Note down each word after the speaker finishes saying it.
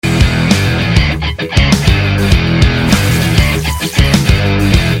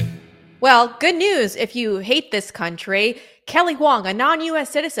Well, good news if you hate this country. Kelly Wong, a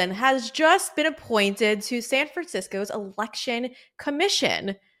non-U.S. citizen, has just been appointed to San Francisco's election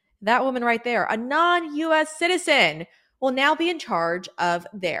commission. That woman right there, a non-U.S. citizen, will now be in charge of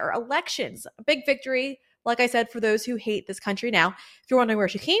their elections. A big victory, like I said, for those who hate this country. Now, if you're wondering where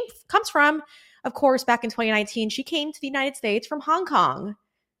she comes from, of course, back in 2019, she came to the United States from Hong Kong.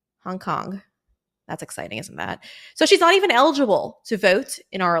 Hong Kong. That's exciting, isn't that? So she's not even eligible to vote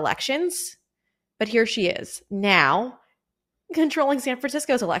in our elections, but here she is now controlling San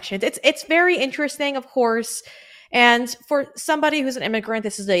Francisco's elections. It's very interesting, of course. And for somebody who's an immigrant,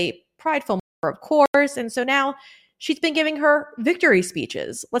 this is a prideful moment, of course. And so now she's been giving her victory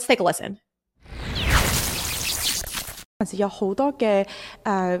speeches. Let's take a listen. 有好多嘅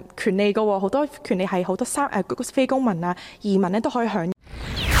權利嘅喎，好多權利係好多非公民啊、移民咧都可以享。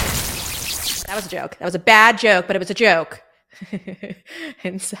That was a joke. That was a bad joke, but it was a joke.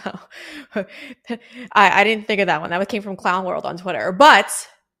 And so I didn't think of that one. That came from Clown World on Twitter. But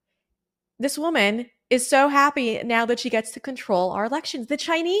this woman is so happy now that she gets to control our elections. The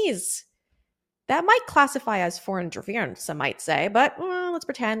Chinese. That might classify as foreign interference, some might say, but let's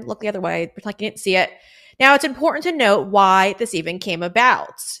pretend, look the other way, pretend like you didn't see it. Now, it's important to note why this even came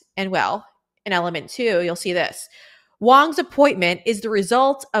about. And well, in element 2, you'll see this. Wong's appointment is the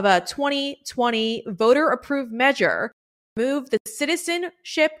result of a 2020 voter-approved measure to move the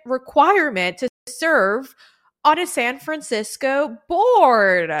citizenship requirement to serve on a San Francisco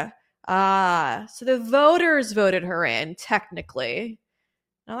board. So the voters voted her in, technically.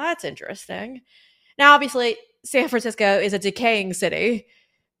 Now, that's interesting. Now, obviously, San Francisco is a decaying city,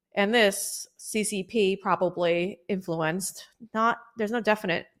 and this CCP probably influenced. There's no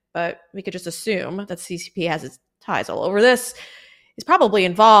definite, but we could just assume that CCP has its ties all over this, is probably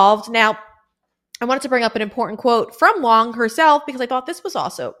involved. Now, I wanted to bring up an important quote from Wong herself because I thought this was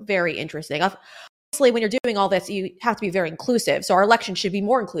also very interesting. Obviously, when you're doing all this, you have to be very inclusive. So our election should be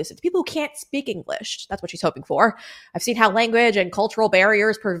more inclusive to people who can't speak English. That's what she's hoping for. I've seen how language and cultural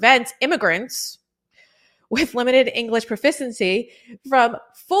barriers prevent immigrants with limited English proficiency from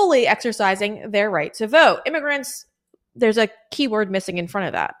fully exercising their right to vote. Immigrants, there's a keyword missing in front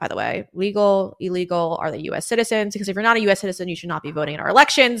of that, by the way. Legal, illegal, are they U.S. citizens? Because if you're not a U.S. citizen, you should not be voting in our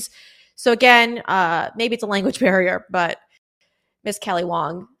elections. So again, maybe it's a language barrier, but Miss Kelly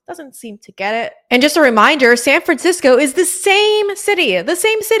Wong doesn't seem to get it. And just a reminder, San Francisco is the same city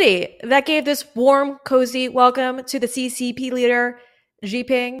that gave this warm, cozy welcome to the CCP leader, Xi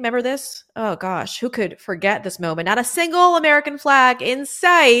Jinping. Remember this? Oh gosh, who could forget this moment? Not a single American flag in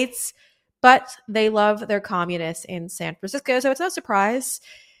sight, but they love their communists in San Francisco. So it's no surprise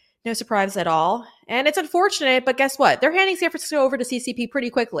at all. And it's unfortunate, but guess what? They're handing San Francisco over to CCP pretty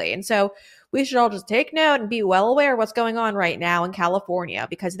quickly. And so we should all just take note and be well aware of what's going on right now in California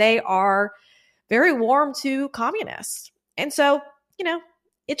because they are very warm to communists. And so,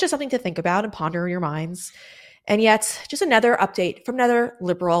 it's just something to think about and ponder in your minds. And yet, just another update from another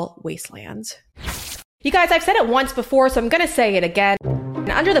liberal wasteland. You guys, I've said it once before, so I'm going to say it again.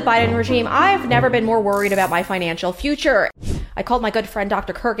 Under the Biden regime, I've never been more worried about my financial future. I called my good friend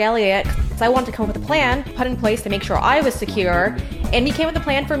Dr. Kirk Elliott because I wanted to come up with a plan put in place to make sure I was secure, and he came with a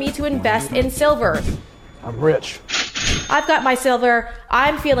plan for me to invest in silver. I'm rich. I've got my silver.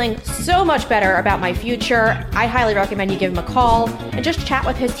 I'm feeling so much better about my future. I highly recommend you give him a call and just chat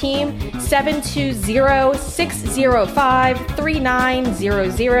with his team,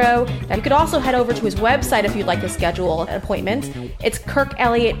 720-605-3900. Now, you could also head over to his website if you'd like to schedule an appointment. It's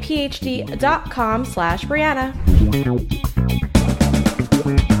kirkelliottphd.com/Breanna.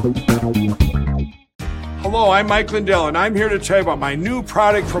 Hello, I'm Mike Lindell, and I'm here to tell you about my new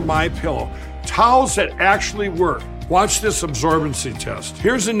product from MyPillow. Towels that actually work. Watch this absorbency test.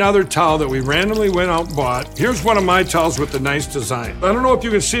 Here's another towel that we randomly went out and bought. Here's one of my towels with the nice design. I don't know if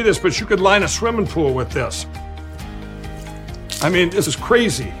you can see this, but you could line a swimming pool with this. I mean, this is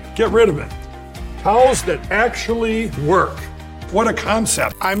crazy. Get rid of it. Towels that actually work. What a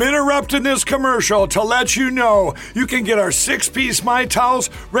concept. I'm interrupting this commercial to let you know you can get our 6-piece My Towels,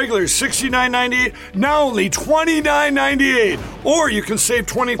 regular $69.98, now only $29.98. Or you can save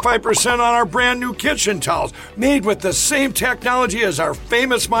 25% on our brand new kitchen towels, made with the same technology as our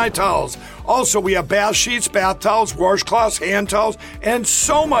famous My Towels. Also, we have bath sheets, bath towels, washcloths, hand towels, and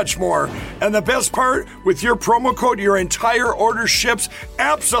so much more. And the best part, with your promo code, your entire order ships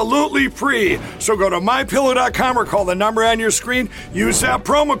absolutely free. So go to MyPillow.com or call the number on your screen. Use that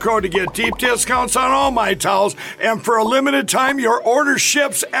promo code to get deep discounts on all My Towels. And for a limited time, your order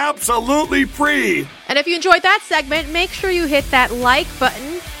ships absolutely free. And if you enjoyed that segment, make sure you hit that like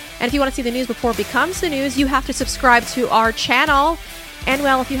button. And if you want to see the news before it becomes the news, you have to subscribe to our channel. And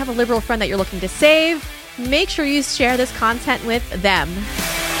well, if you have a liberal friend that you're looking to save, make sure you share this content with them.